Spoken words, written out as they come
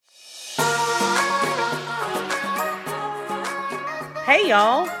Hey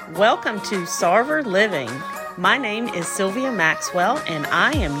y'all, welcome to Sarver Living. My name is Sylvia Maxwell and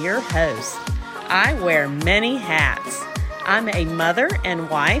I am your host. I wear many hats. I'm a mother and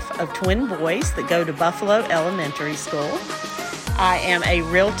wife of twin boys that go to Buffalo Elementary School. I am a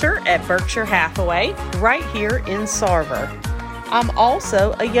realtor at Berkshire Hathaway right here in Sarver. I'm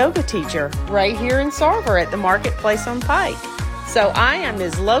also a yoga teacher right here in Sarver at the Marketplace on Pike. So I am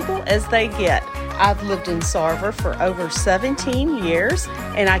as local as they get. I've lived in Sarver for over 17 years,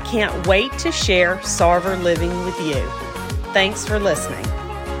 and I can't wait to share Sarver Living with you. Thanks for listening.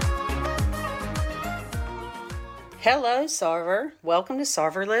 Hello, Sarver. Welcome to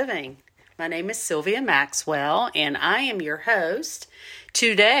Sarver Living. My name is Sylvia Maxwell, and I am your host.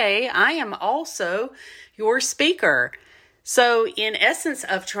 Today, I am also your speaker. So, in essence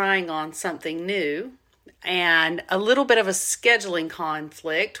of trying on something new, and a little bit of a scheduling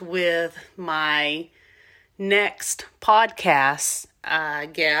conflict with my next podcast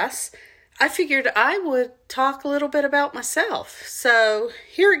guest, I figured I would talk a little bit about myself. So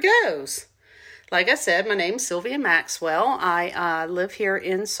here it goes. Like I said, my name's Sylvia Maxwell. I live here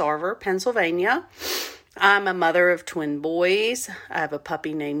in Sarver, Pennsylvania. I'm a mother of twin boys. I have a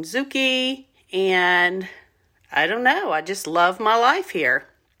puppy named Zuki, and I don't know, I just love my life here.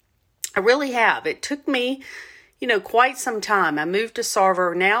 I really have. It took me, quite some time. I moved to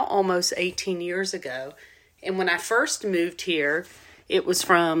Sarver now almost 18 years ago. And when I first moved here, it was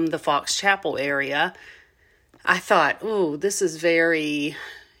from the Fox Chapel area. I thought, this is very,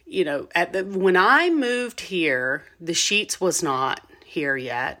 when I moved here, the Sheets was not here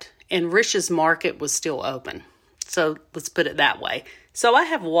yet. And Rish's Market was still open. So let's put it that way. So I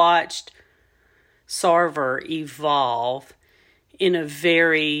have watched Sarver evolve in a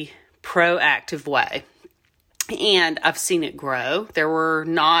very proactive way, and I've seen it grow. There were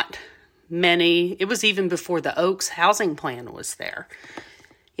not many. It was even before the Oaks housing plan was there.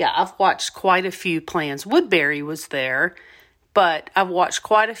 Yeah, I've watched quite a few plans. Woodbury was there, but I've watched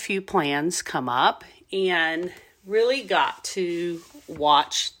quite a few plans come up and really got to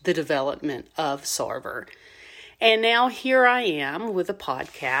watch the development of Sarver. And now here I am with a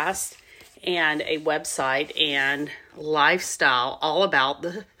podcast and a website and lifestyle all about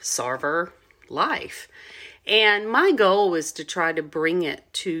the Sarver life. And my goal is to try to bring it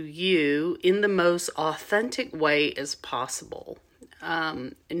to you in the most authentic way as possible.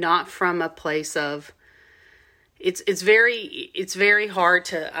 Not from a place of, it's very hard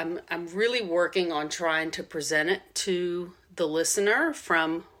to, I'm really working on trying to present it to the listener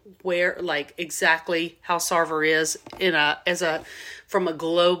from where, like, exactly how Sarver is from a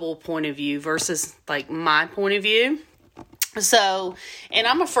global point of view versus like my point of view. So, and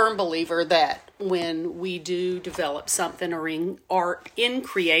I'm a firm believer that when we do develop something or in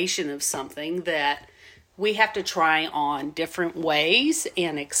creation of something, that we have to try on different ways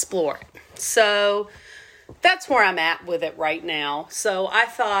and explore it. So that's where I'm at with it right now. So I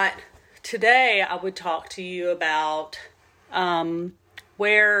thought today I would talk to you about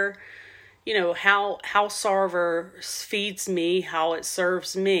where, how Sarver feeds me, how it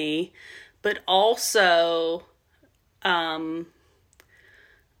serves me, but also to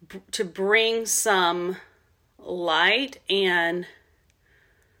bring some light and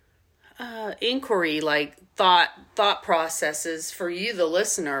inquiry, like thought processes for you, the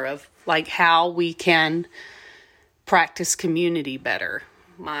listener, of like how we can practice community better.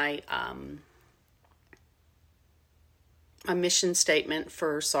 My mission statement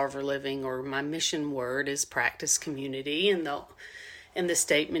for Sarver Living, or my mission word, is practice community, and the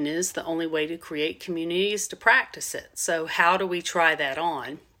statement is the only way to create community is to practice it. So how do we try that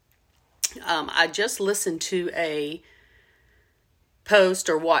on? I just listened to a post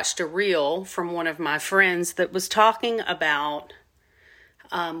or watched a reel from one of my friends that was talking about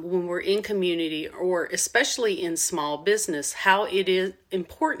when we're in community, or especially in small business, how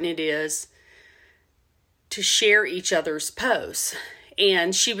important it is to share each other's posts.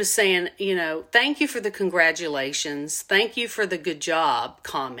 And she was saying, thank you for the congratulations, thank you for the good job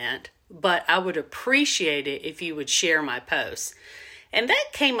comment, but I would appreciate it if you would share my posts. And that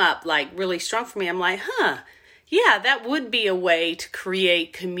came up like really strong for me. I'm like, yeah, that would be a way to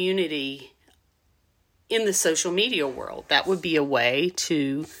create community in the social media world. That would be a way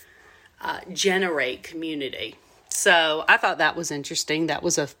to generate community. So I thought that was interesting. That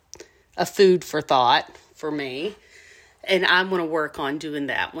was a food for thought for me. And I'm going to work on doing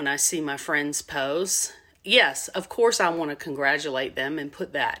that when I see my friends' posts. Yes, of course I want to congratulate them and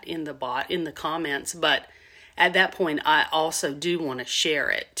put that in the comments, but at that point I also do want to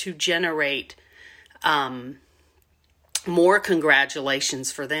share it to generate more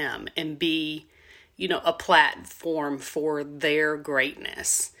congratulations for them and be, a platform for their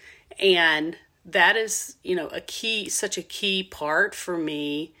greatness. And that is, such a key part for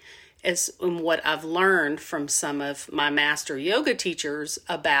me as in what I've learned from some of my master yoga teachers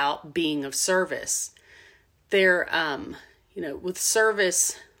about being of service. They're, with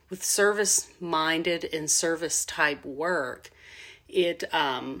service minded and service type work, it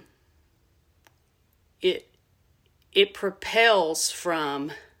propels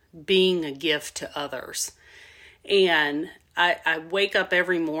from being a gift to others. And I wake up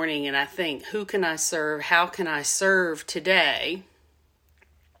every morning and I think, who can I serve? How can I serve today?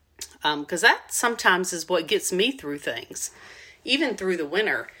 Because that sometimes is what gets me through things, even through the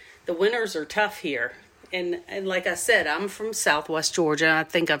winter. The winters are tough here. And like I said, I'm from Southwest Georgia. I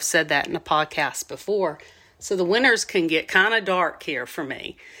think I've said that in a podcast before. So the winters can get kind of dark here for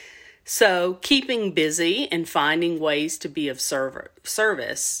me. So keeping busy and finding ways to be of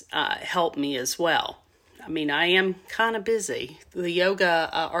service help me as well. I mean, I am kind of busy.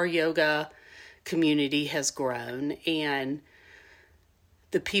 Our yoga community has grown, and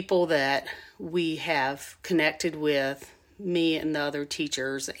the people that we have connected with, me and the other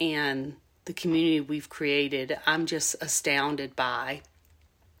teachers, and the community we've created, I'm just astounded by.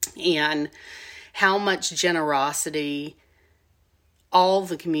 And how much generosity all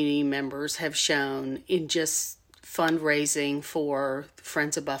the community members have shown in just fundraising for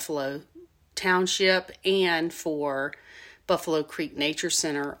Friends of Buffalo Township and for Buffalo Creek Nature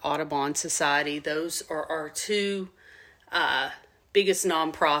Center, Audubon Society. Those are our two biggest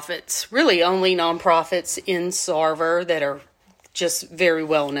nonprofits, really only nonprofits in Sarver that are just very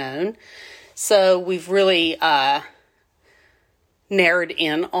well known. So we've really narrowed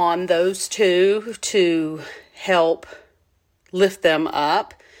in on those two to help lift them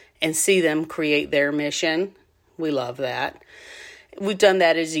up and see them create their mission. We love that. We've done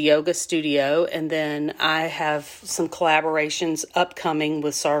that as a yoga studio, and then I have some collaborations upcoming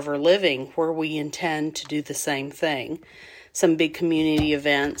with Sarver Living where we intend to do the same thing. Some big community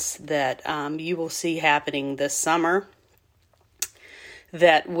events that you will see happening this summer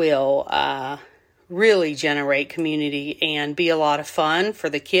that will really generate community and be a lot of fun for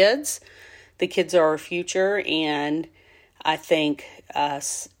the kids. The kids are our future, and I think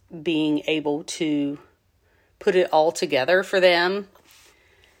us being able to put it all together for them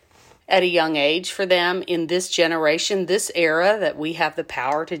at a young age for them in this generation, this era that we have the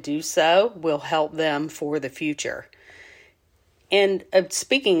power to do so, will help them for the future. And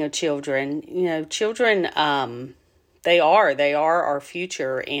speaking of children, children, they are our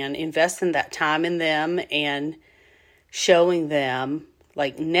future, and investing that time in them and showing them,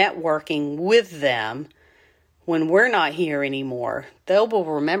 like networking with them when we're not here anymore, they will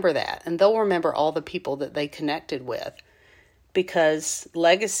remember that, and they'll remember all the people that they connected with, because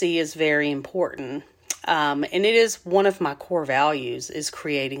legacy is very important. And it is one of my core values, is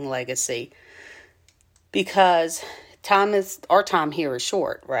creating legacy, because our time here is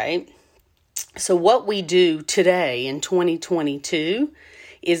short, right? So what we do today in 2022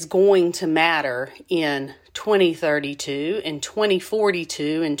 is going to matter in 2032, in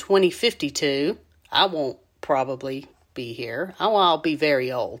 2042, in 2052. I won't probably be here. I'll be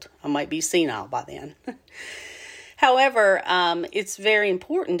very old. I might be senile by then. However, it's very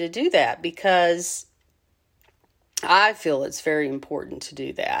important to do that, because I feel it's very important to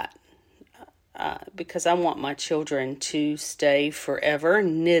do that. Because I want my children to stay forever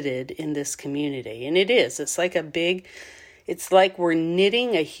knitted in this community. And it is. It's like we're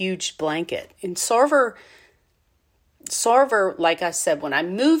knitting a huge blanket. In Sarver, like I said, when I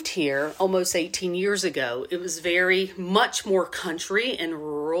moved here almost 18 years ago, it was very much more country and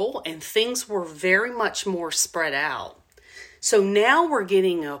rural, and things were very much more spread out. So now we're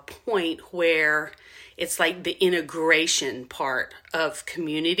getting a point where it's like the integration part of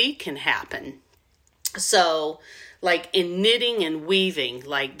community can happen. So like in knitting and weaving,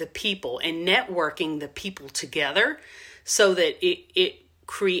 like the people, and networking the people together so that it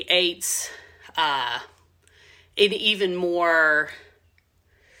creates an even more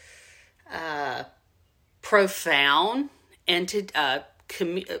profound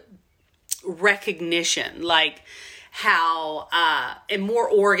recognition, like how and more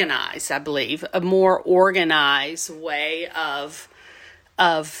organized, I believe, a more organized way of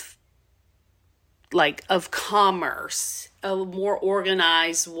commerce, a more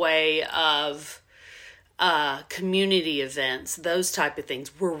organized way of community events, those type of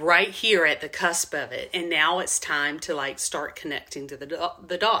things. We're right here at the cusp of it, and now it's time to start connecting to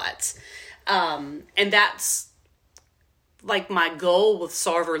the dots. And that's my goal with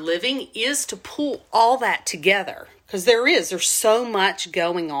Sarver Living, is to pull all that together, because there's so much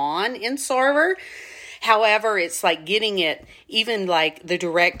going on in Sarver However, it's like getting it, even like the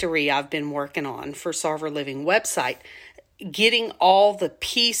directory I've been working on for Sarver Living website, getting all the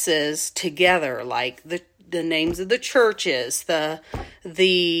pieces together, like the names of the churches, the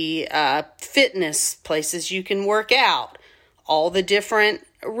fitness places you can work out, all the different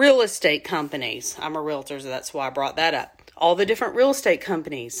real estate companies. I'm a realtor, so that's why I brought that up. All the different real estate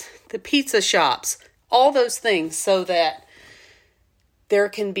companies, the pizza shops, all those things, so that there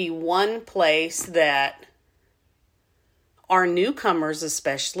can be one place that our newcomers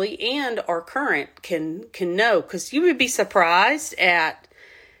especially and our current can know. Because you would be surprised at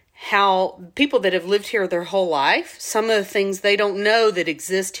how people that have lived here their whole life, some of the things they don't know that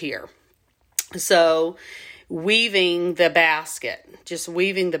exist here. So weaving the basket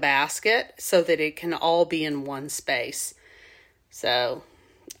so that it can all be in one space. So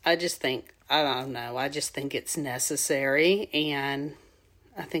I just think it's necessary, and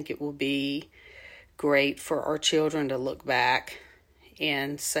I think it will be great for our children to look back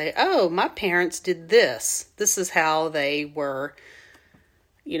and say, oh, my parents did this. This is how they were,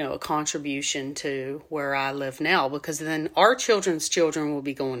 a contribution to where I live now, because then our children's children will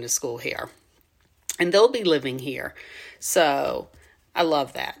be going to school here and they'll be living here. So I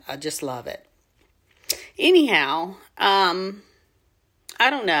love that. I just love it. Anyhow, I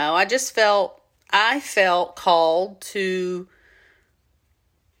don't know. I felt called to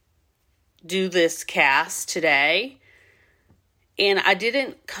do this cast today, and I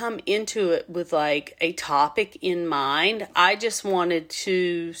didn't come into it with like a topic in mind. I just wanted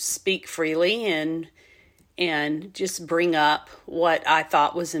to speak freely and just bring up what I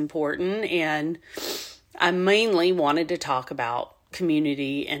thought was important, and I mainly wanted to talk about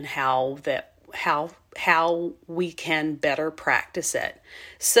community and how we can better practice it.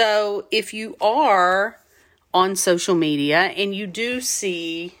 So if you are on social media and you do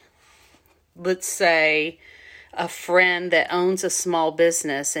see, let's say, a friend that owns a small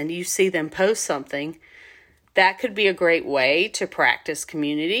business and you see them post something, that could be a great way to practice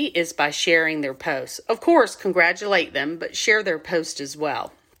community, is by sharing their posts. Of course, congratulate them, but share their post as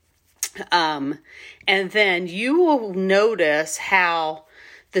well. And then you will notice how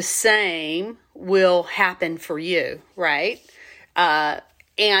the same will happen for you, right? And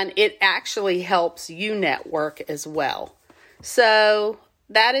it actually helps you network as well. So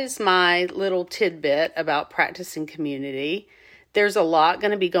that is my little tidbit about practicing community. There's a lot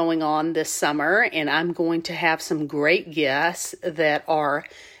going to be going on this summer, and I'm going to have some great guests that are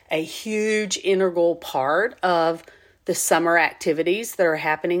a huge integral part of the summer activities that are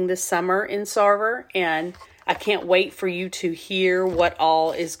happening this summer in Sarver, and I can't wait for you to hear what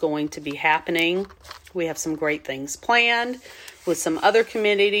all is going to be happening. We have some great things planned with some other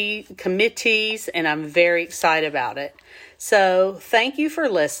committees, and I'm very excited about it. So thank you for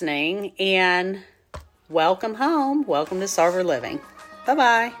listening, and welcome home. Welcome to Sarver Living.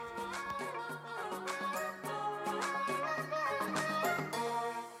 Bye-bye.